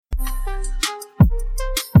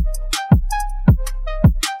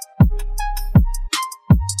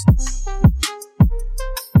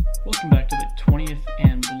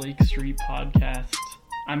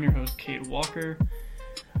Walker,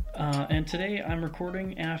 and today I'm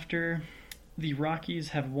recording after the Rockies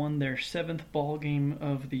have won their 7th ball game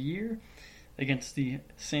of the year against the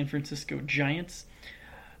San Francisco Giants,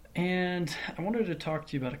 and I wanted to talk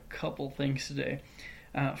to you about a couple things today.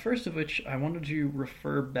 First of which, I wanted to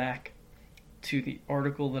refer back to the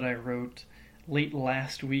article that I wrote late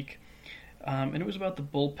last week, and it was about the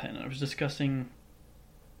bullpen. I was discussing,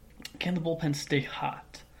 can the bullpen stay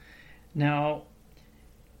hot? Now,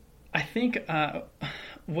 I think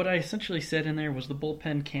what I essentially said in there was the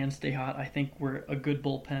bullpen can stay hot. I think we're a good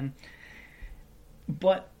bullpen.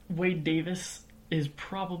 But Wade Davis is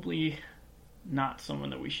probably not someone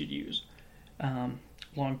that we should use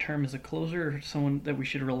long-term as a closer, someone that we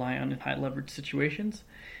should rely on in high-leverage situations.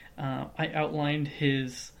 I outlined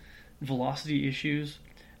his velocity issues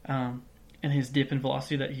and his dip in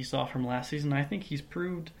velocity that he saw from last season. I think he's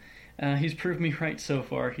proved me right so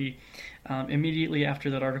far. He immediately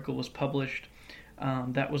after that article was published,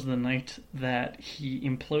 that was the night that he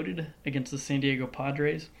imploded against the San Diego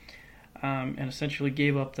Padres, and essentially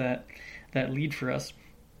gave up that lead for us.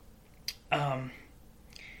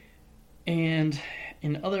 And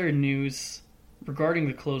in other news regarding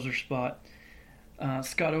the closer spot,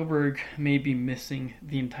 Scott Oberg may be missing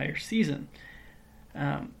the entire season,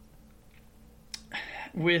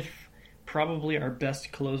 with probably our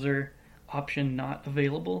best closer option not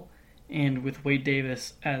available, and with Wade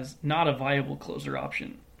Davis as not a viable closer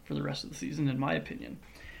option for the rest of the season, in my opinion.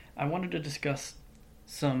 I wanted to discuss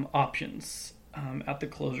some options at the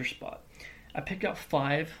closer spot. I picked out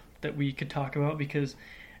 5 that we could talk about because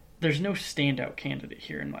there's no standout candidate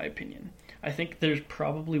here, in my opinion. I think there's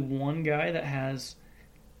probably one guy that has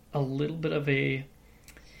a little bit of an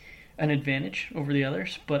advantage over the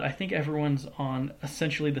others, but I think everyone's on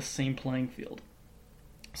essentially the same playing field.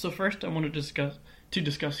 So first, I want to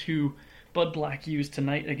discuss who Bud Black used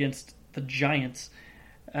tonight against the Giants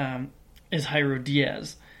is Jairo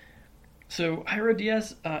Diaz. So Jairo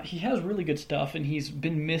Diaz, he has really good stuff, and he's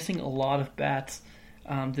been missing a lot of bats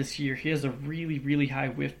this year. He has a really, really high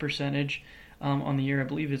whiff percentage on the year. I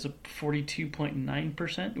believe it's a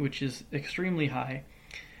 42.9%, which is extremely high.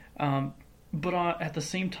 But at the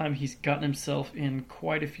same time, he's gotten himself in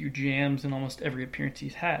quite a few jams in almost every appearance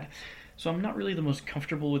he's had. So I'm not really the most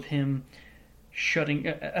comfortable with him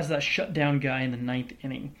as that shutdown guy in the 9th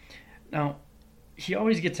inning. Now, he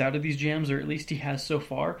always gets out of these jams, or at least he has so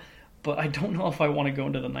far, but I don't know if I want to go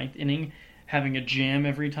into the 9th inning having a jam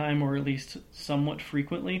every time, or at least somewhat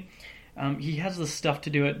frequently. He has the stuff to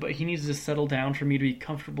do it, but he needs to settle down for me to be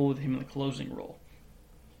comfortable with him in the closing role.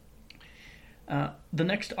 The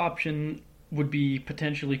next option would be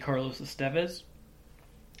potentially Carlos Estevez.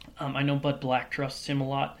 I know Bud Black trusts him a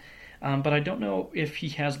lot, but I don't know if he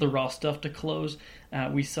has the raw stuff to close.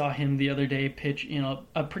 We saw him the other day pitch in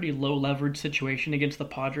a pretty low leverage situation against the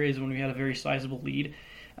Padres when we had a very sizable lead,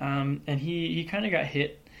 and he kind of got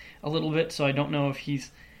hit a little bit, so I don't know if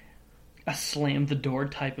he's a slam the door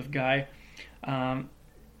type of guy.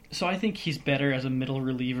 So I think he's better as a middle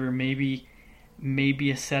reliever, maybe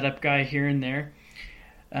a setup guy here and there.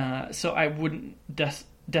 So I wouldn't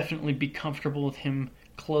definitely be comfortable with him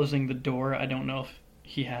closing the door. I don't know if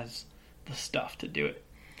he has the stuff to do it.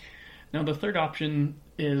 Now the third option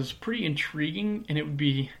is pretty intriguing, and it would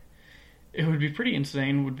be pretty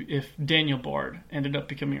insane if Daniel Bard ended up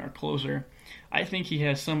becoming our closer. I think he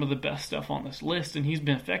has some of the best stuff on this list, and he's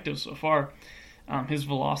been effective so far. His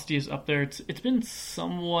velocity is up there. It's been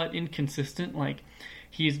somewhat inconsistent. Like,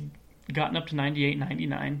 he's gotten up to 98,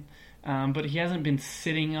 99, but he hasn't been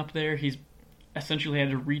sitting up there. He's essentially had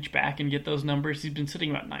to reach back and get those numbers. He's been sitting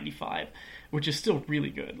about 95, which is still really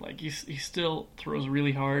good. Like, he still throws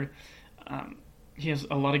really hard. He has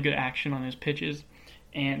a lot of good action on his pitches,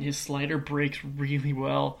 and his slider breaks really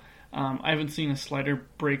well. I haven't seen a slider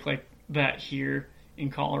break like that here in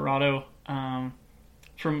Colorado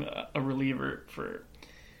from a reliever for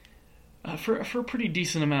a pretty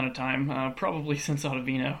decent amount of time, probably since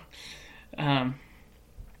Ottavino.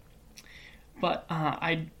 But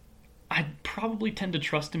I'd probably tend to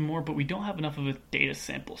trust him more, but we don't have enough of a data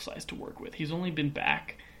sample size to work with. He's only been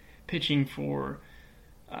back pitching for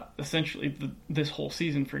essentially this whole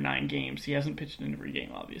season for 9 games. He hasn't pitched in every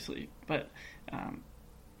game, obviously, but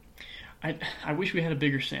I wish we had a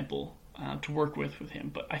bigger sample to work with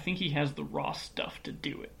him, but I think he has the raw stuff to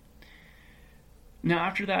do it. Now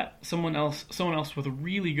after that, someone else with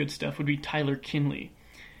really good stuff would be Tyler Kinley.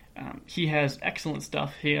 He has excellent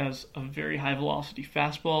stuff. He has a very high velocity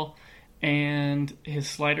fastball, and his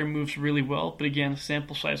slider moves really well, but again,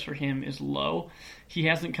 sample size for him is low. He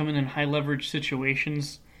hasn't come in high leverage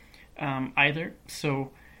situations either,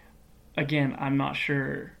 so again, I'm not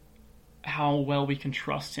sure how well we can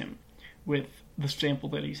trust him with the sample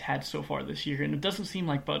that he's had so far this year. And it doesn't seem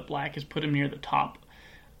like Bud Black has put him near the top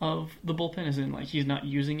of the bullpen, as in like he's not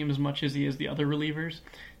using him as much as he is the other relievers.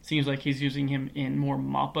 It seems like he's using him in more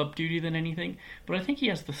mop-up duty than anything. But I think he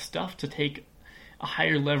has the stuff to take a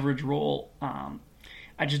higher leverage role.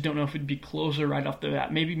 I just don't know if it'd be closer right off the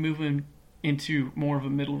bat. Maybe move him into more of a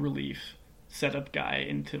middle relief setup guy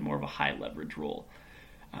into more of a high leverage role.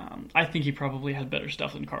 I think he probably has better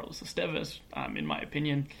stuff than Carlos Estevez, in my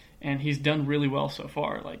opinion, and he's done really well so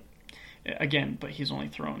far. Like, again, but he's only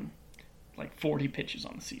thrown like 40 pitches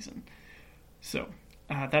on the season, so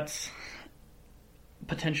that's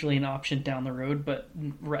potentially an option down the road. But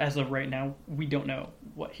as of right now, we don't know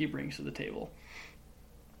what he brings to the table.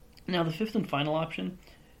 Now, the fifth and final option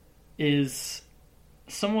is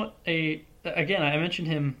somewhat again, I mentioned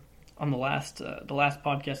him on the last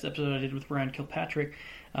podcast episode I did with Ryan Kilpatrick,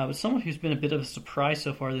 but someone who's been a bit of a surprise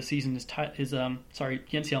so far this season is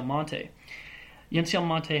Yency Almonte. Yency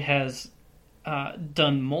Almonte has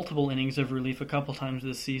done multiple innings of relief a couple times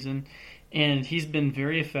this season, and he's been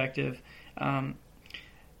very effective. I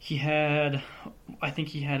think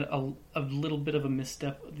he had a little bit of a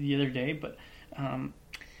misstep the other day, but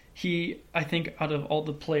I think out of all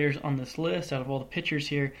the players on this list, out of all the pitchers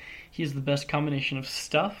here, he has the best combination of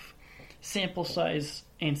stuff, sample size,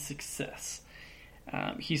 and success.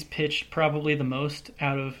 He's pitched probably the most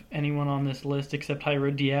out of anyone on this list except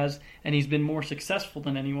Jairo Diaz, and he's been more successful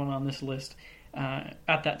than anyone on this list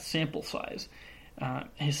at that sample size.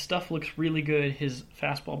 His stuff looks really good. His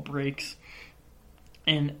fastball breaks,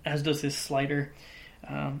 and as does his slider.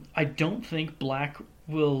 I don't think Black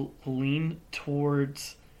will lean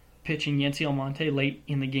towards pitching Yency Almonte late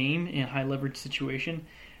in the game in a high leverage situation,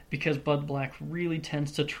 because Bud Black really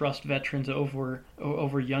tends to trust veterans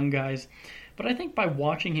over young guys. But I think by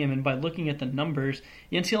watching him and by looking at the numbers,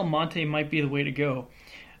 Yency Almonte might be the way to go.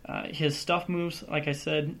 His stuff moves, like I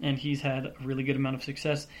said, and he's had a really good amount of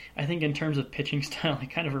success. I think in terms of pitching style,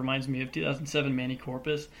 it kind of reminds me of 2007 Manny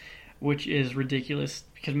Corpus, which is ridiculous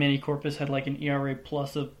because Manny Corpus had like an ERA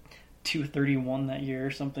plus of 2.31 that year,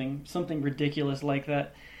 or something ridiculous like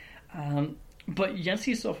that. But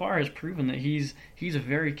Yency so far has proven that he's a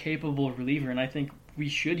very capable reliever, and I think we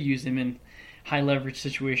should use him in high leverage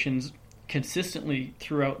situations consistently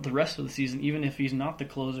throughout the rest of the season, even if he's not the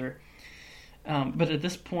closer. But at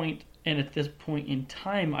this point in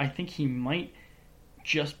time, I think he might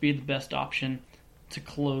just be the best option to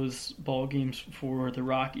close ball games for the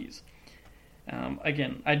Rockies.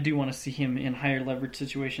 Again, I do want to see him in higher leverage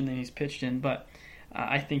situation than he's pitched in, but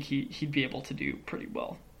I think he'd be able to do pretty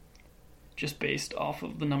well, just based off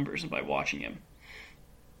of the numbers and by watching him.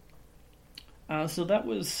 So that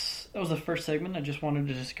was the first segment. I just wanted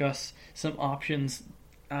to discuss some options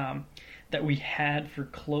that we had for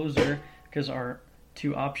closer, because our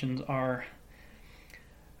two options are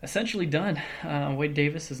essentially done. Wade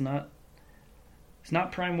Davis is not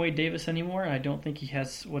prime Wade Davis anymore. I don't think he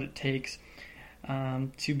has what it takes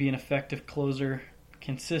to be an effective closer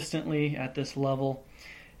consistently at this level,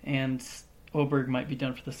 and Oberg might be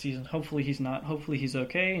done for the season. Hopefully he's not. Hopefully he's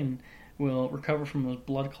okay and will recover from those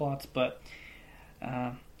blood clots, but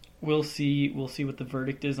we'll see what the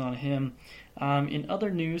verdict is on him. In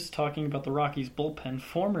other news, talking about the Rockies bullpen,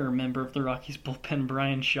 former member of the Rockies bullpen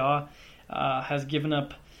Brian Shaw has given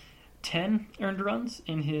up 10 earned runs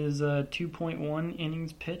in his 2.1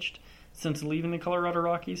 innings pitched since leaving the Colorado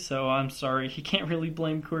Rockies, so I'm sorry, he can't really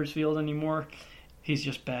blame Coors Field anymore. He's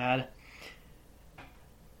just bad.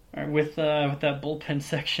 All right, with that bullpen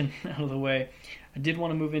section out of the way, I did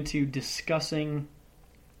want to move into discussing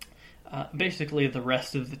basically the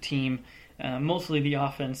rest of the team, mostly the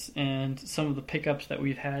offense and some of the pickups that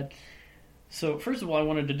we've had. So first of all, I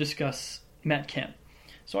wanted to discuss Matt Kemp.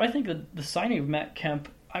 So I think that the signing of Matt Kemp,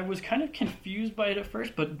 I was kind of confused by it at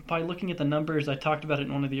first, but by looking at the numbers, I talked about it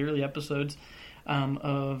in one of the early episodes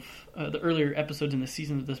of the earlier episodes in the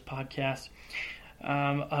season of this podcast,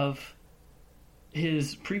 of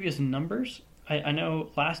his previous numbers. I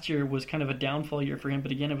know last year was kind of a downfall year for him,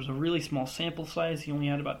 but again, it was a really small sample size. He only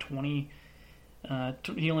had about 20.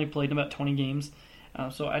 He only played in about 20 games,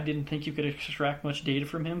 so I didn't think you could extract much data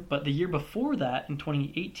from him. But the year before that, in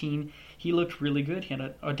 2018, he looked really good. He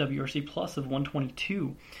had a WRC plus of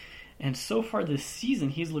 122. And so far this season,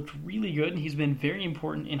 he's looked really good, and he's been very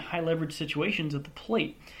important in high leverage situations at the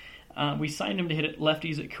plate. We signed him to hit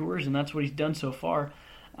lefties at Coors, and that's what he's done so far.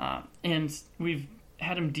 And we've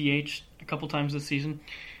had him DH a couple times this season,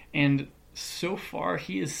 and so far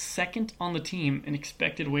he is second on the team in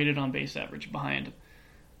expected weighted on base average, behind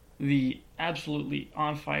the absolutely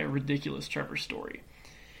on fire, ridiculous Trevor Story.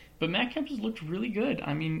 But Matt Kemp has looked really good.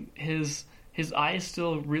 I mean, his eye is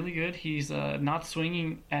still really good. He's not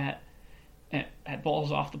swinging at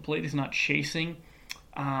balls off the plate. He's not chasing.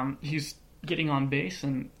 He's getting on base,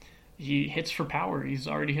 and he hits for power. He's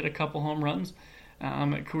already hit a couple home runs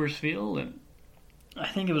at Coors Field, and I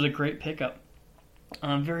think it was a great pickup.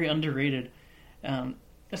 Very underrated.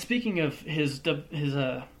 Speaking of his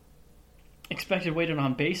expected weighted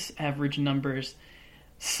on base average numbers,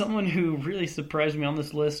 someone who really surprised me on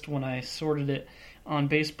this list when I sorted it on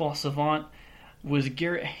Baseball Savant was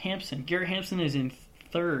Garrett Hampson. Garrett Hampson is in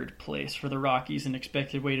third place for the Rockies in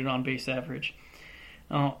expected weighted on base average.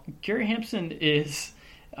 Garrett Hampson is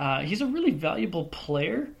he's a really valuable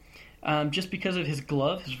player just because of his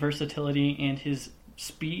glove, his versatility, and his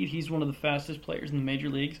speed. He's one of the fastest players in the major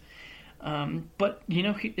leagues. But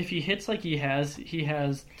if he hits like he has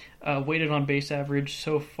weighted on base average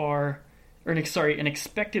so far, an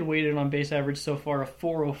expected weighted on base average so far of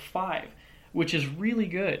 405, which is really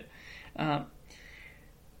good.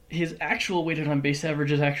 His actual weighted on base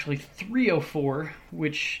average is actually 304,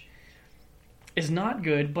 which is not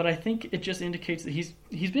good, but I think it just indicates that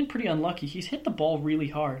he's been pretty unlucky. He's hit the ball really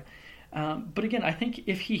hard. But again, I think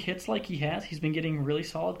if he hits like he has, he's been getting really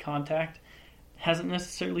solid contact. Hasn't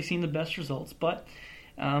necessarily seen the best results, but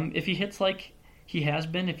if he hits like he has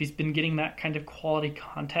been, if he's been getting that kind of quality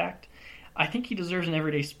contact, I think he deserves an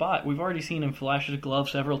everyday spot. We've already seen him flash his glove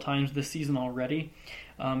several times this season already.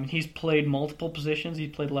 He's played multiple positions.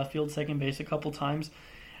 He's played left field, second base a couple times.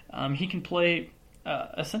 He can play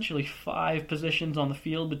essentially 5 positions on the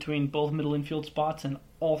field between both middle infield spots and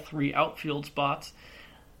all 3 outfield spots,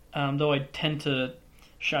 though I tend to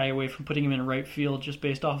shy away from putting him in right field just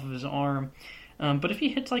based off of his arm. But if he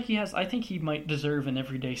hits like he has, I think he might deserve an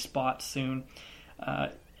everyday spot soon.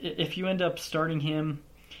 If you end up starting him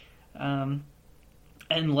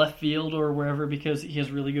in left field or wherever because he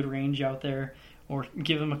has really good range out there, or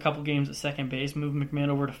give him a couple games at second base, move McMahon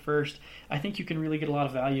over to first, I think you can really get a lot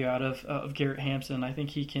of value out of Garrett Hampson. I think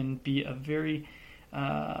he can be a very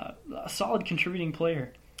solid contributing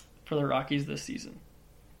player for the Rockies this season.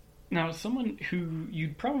 Now, someone who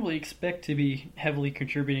you'd probably expect to be heavily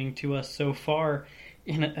contributing to us so far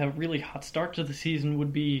in a really hot start to the season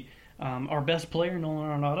would be our best player,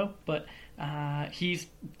 Nolan Arenado, but he's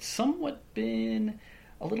somewhat been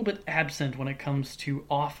a little bit absent when it comes to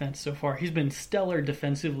offense so far. He's been stellar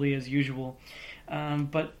defensively as usual,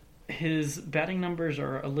 but his batting numbers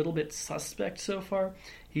are a little bit suspect so far.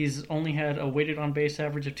 He's only had a weighted on base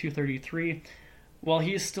average of 233, while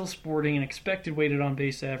he is still sporting an expected weighted on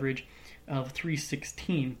base average of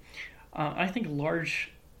 316. I think a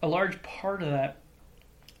large part of that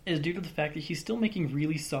is due to the fact that he's still making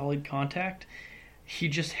really solid contact. He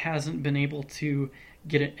just hasn't been able to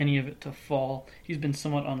get any of it to fall. He's been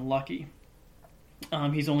somewhat unlucky.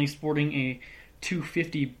 He's only sporting a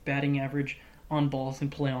 250 batting average on balls in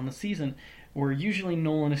play on the season, where usually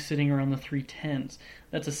Nolan is sitting around the 310s.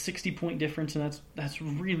 That's a 60-point difference, and that's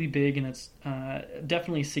really big, and it's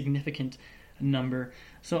definitely a significant number.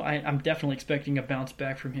 So I'm definitely expecting a bounce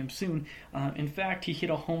back from him soon. In fact, he hit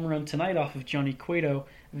a home run tonight off of Johnny Cueto.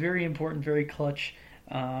 Very important, very clutch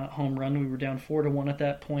home run. We were down 4-1 at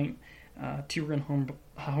that point. 2-run home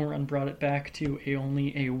run brought it back to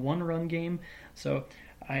only a 1-run game. So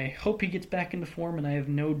I hope he gets back into form, and I have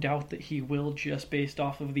no doubt that he will, just based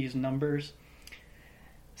off of these numbers.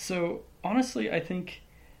 So honestly, I think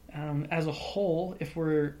as a whole, if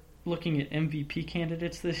we're looking at MVP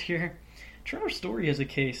candidates this year, Trevor Story has a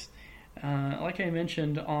case. Like I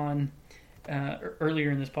mentioned on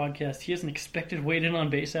earlier in this podcast, he has an expected weighted on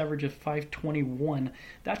base average of 521.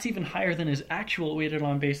 That's even higher than his actual weighted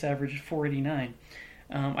on base average of 489.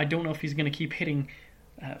 I don't know if he's going to keep hitting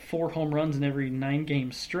 4 home runs in every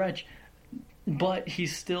 9-game stretch, but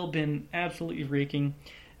he's still been absolutely raking.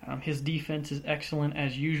 His defense is excellent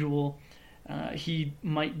as usual. He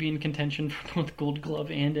might be in contention for both Gold Glove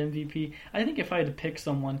and MVP. I think if I had to pick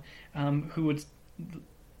someone who would,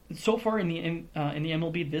 so far in the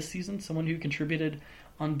MLB this season, someone who contributed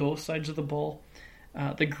on both sides of the ball,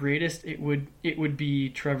 the greatest, it would be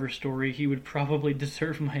Trevor Story. He would probably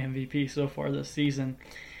deserve my MVP so far this season,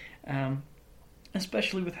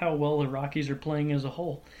 especially with how well the Rockies are playing as a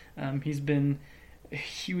whole. He's been a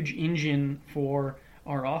huge engine for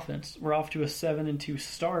our offense. We're off to a 7-2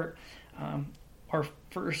 start. Our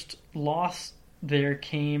first loss there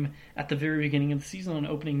came at the very beginning of the season on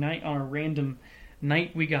opening night. On a random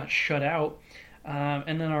night, we got shut out.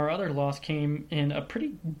 And then our other loss came in a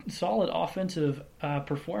pretty solid offensive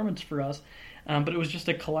performance for us. But it was just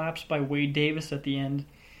a collapse by Wade Davis at the end.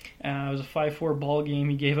 It was a 5-4 ball game.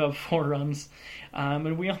 He gave up 4 runs,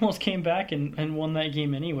 and we almost came back and won that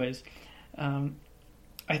game anyways.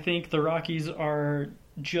 I think the Rockies are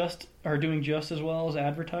doing just as well as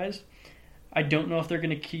advertised. I don't know if they're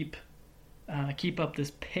going to keep up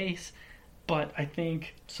this pace, but I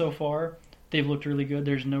think so far they've looked really good.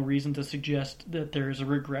 There's no reason to suggest that there's a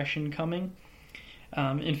regression coming.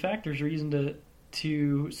 In fact, there's reason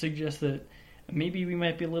to suggest that maybe we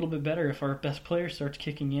might be a little bit better if our best player starts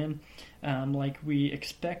kicking in like we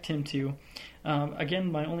expect him to.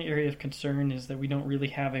 Again, my only area of concern is that we don't really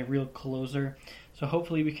have a real closer, so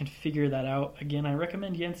hopefully we can figure that out. Again, I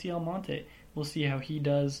recommend Yancy Almonte. We'll see how he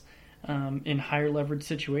does in higher leverage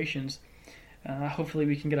situations. Hopefully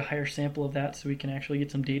we can get a higher sample of that so we can actually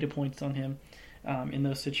get some data points on him in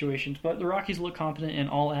those situations. But the Rockies look competent in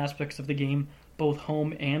all aspects of the game, both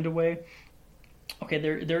home and away. Okay,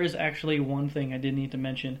 there is actually one thing I did need to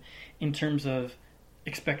mention in terms of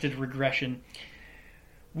expected regression.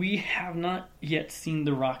 We have not yet seen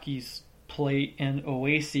the Rockies play an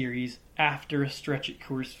away series after a stretch at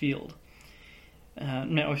Coors Field.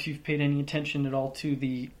 Now, if you've paid any attention at all to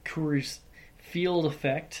the Coors Field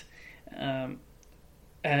effect,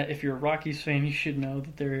 if you're a Rockies fan, you should know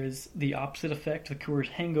that there is the opposite effect, the Coors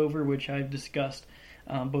hangover, which I've discussed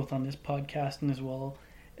both on this podcast and as well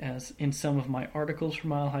as in some of my articles for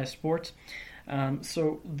Mile High Sports.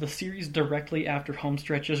 So the series directly after home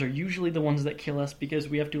stretches are usually the ones that kill us because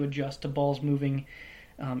we have to adjust to balls moving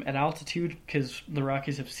at altitude, because the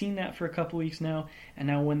Rockies have seen that for a couple weeks now, and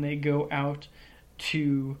now when they go out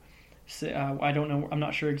to I don't know, I'm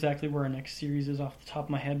not sure exactly where our next series is off the top of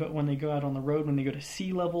my head, but when they go out on the road, when they go to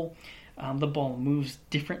sea level, the ball moves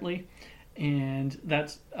differently, and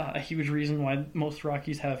that's a huge reason why most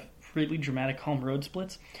Rockies have really dramatic home road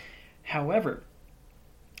splits. However,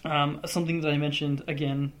 something that I mentioned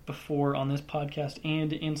again before on this podcast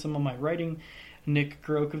and in some of my writing, Nick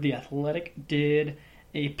Groke of The Athletic did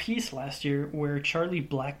a piece last year where Charlie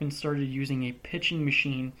Blackmon started using a pitching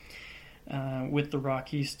machine with the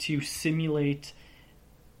Rockies to simulate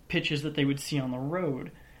pitches that they would see on the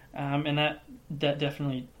road. And that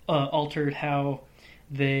definitely altered how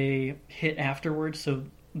they hit afterwards. So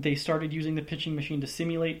they started using the pitching machine to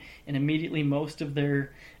simulate, and immediately most of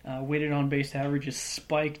their weighted on base averages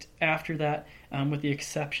spiked after that, with the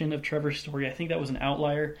exception of Trevor Story. I think that was an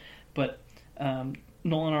outlier, but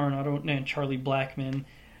Nolan Arenado and Charlie Blackmon,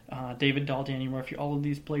 David Dahl, Danny Murphy, all of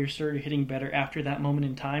these players started hitting better after that moment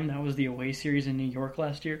in time. That was the away series in New York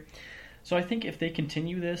last year. So I think if they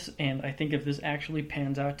continue this, and I think if this actually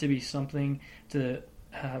pans out to be something to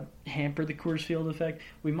hamper the Coors Field effect,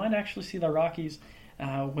 we might actually see the Rockies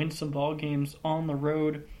win some ball games on the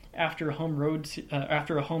road after a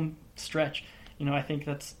home stretch. I think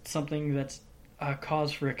that's something that's a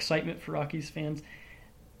cause for excitement for Rockies fans,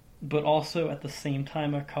 but also at the same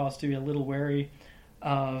time a cause to be a little wary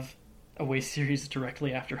of away series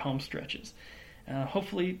directly after home stretches.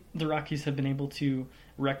 Hopefully the Rockies have been able to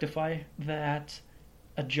rectify that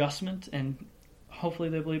adjustment, and hopefully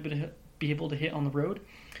they'll be able to hit on the road.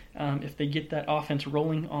 If they get that offense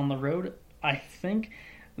rolling on the road, I think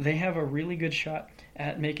they have a really good shot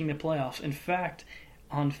at making the playoffs. In fact,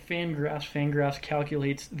 on Fangraphs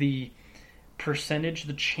calculates the percentage,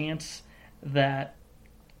 the chance that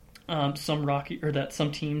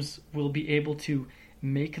some teams will be able to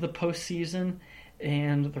make the postseason,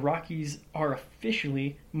 and the Rockies are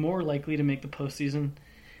officially more likely to make the postseason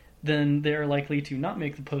than they're likely to not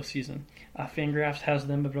make the postseason. Fangraphs has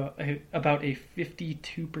them about a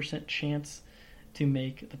 52% chance to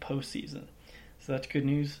make the postseason. So that's good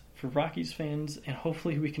news for Rockies fans, and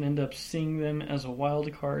hopefully we can end up seeing them as a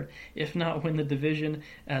wild card, if not win the division,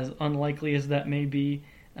 as unlikely as that may be.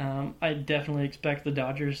 I definitely expect the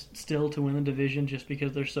Dodgers still to win the division just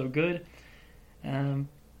because they're so good.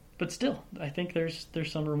 But still, I think there's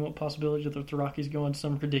some remote possibility that the Rockies go on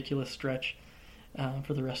some ridiculous stretch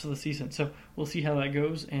for the rest of the season. So we'll see how that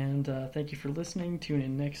goes, and thank you for listening. Tune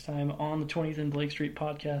in next time on the 20th and Blake Street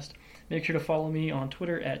podcast. Make sure to follow me on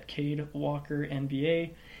Twitter at Cade Walker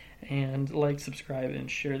NBA, and like, subscribe,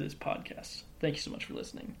 and share this podcast. Thank you so much for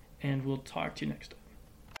listening, and we'll talk to you next time.